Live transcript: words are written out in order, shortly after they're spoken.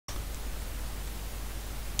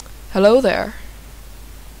Hello there.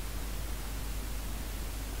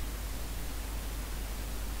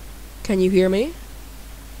 Can you hear me?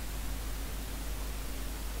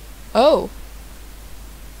 Oh.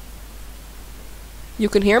 You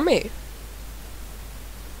can hear me.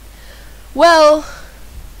 Well,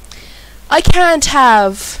 I can't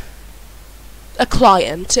have a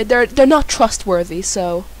client. They're not trustworthy,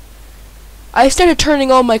 so I started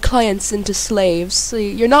turning all my clients into slaves. See,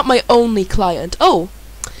 you're not my only client. Oh,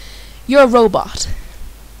 you're a robot.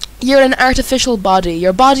 You're an artificial body.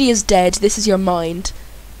 Your body is dead. This is your mind.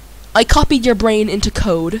 I copied your brain into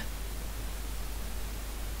code.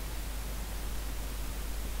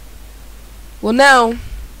 Well, now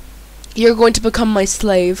you're going to become my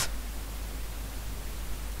slave.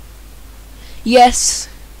 Yes,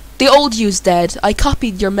 the old you's dead. I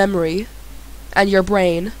copied your memory and your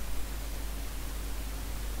brain.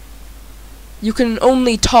 You can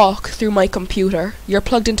only talk through my computer. You're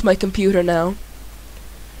plugged into my computer now.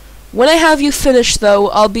 When I have you finished, though,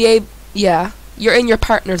 I'll be able... Yeah, you're in your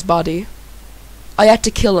partner's body. I had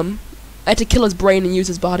to kill him. I had to kill his brain and use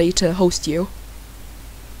his body to host you.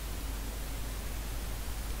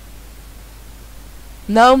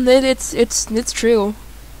 No, it's true.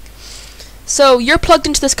 So, you're plugged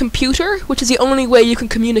into this computer, which is the only way you can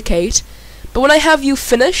communicate. But when I have you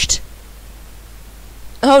finished...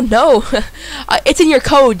 Oh no, it's in your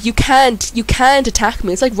code. You can't attack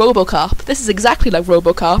me. It's like RoboCop. This is exactly like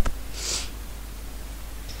RoboCop.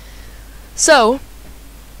 So,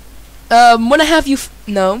 when I have you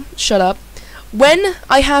no, shut up. When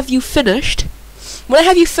I have you finished,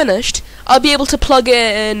 I'll be able to plug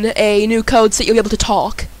in a new code so that you'll be able to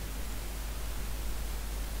talk.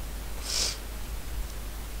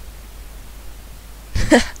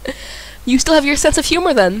 You still have your sense of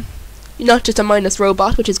humor then. You're not just a mindless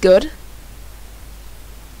robot, which is good.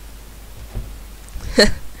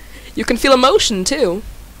 You can feel emotion, too.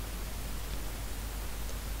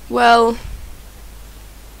 Well,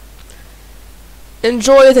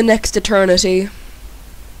 enjoy the next eternity,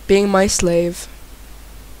 being my slave.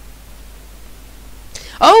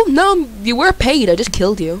 Oh, no, you were paid, I just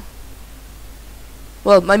killed you.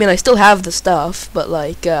 Well, I mean, I still have the stuff, but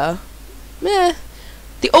like, meh.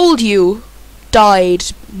 The old you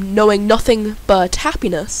died knowing nothing but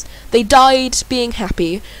happiness. They died being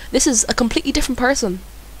happy. This is a completely different person.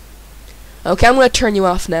 Okay, I'm gonna turn you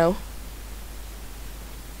off now.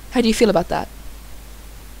 How do you feel about that?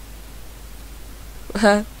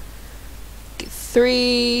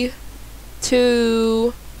 3,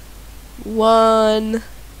 2, 1...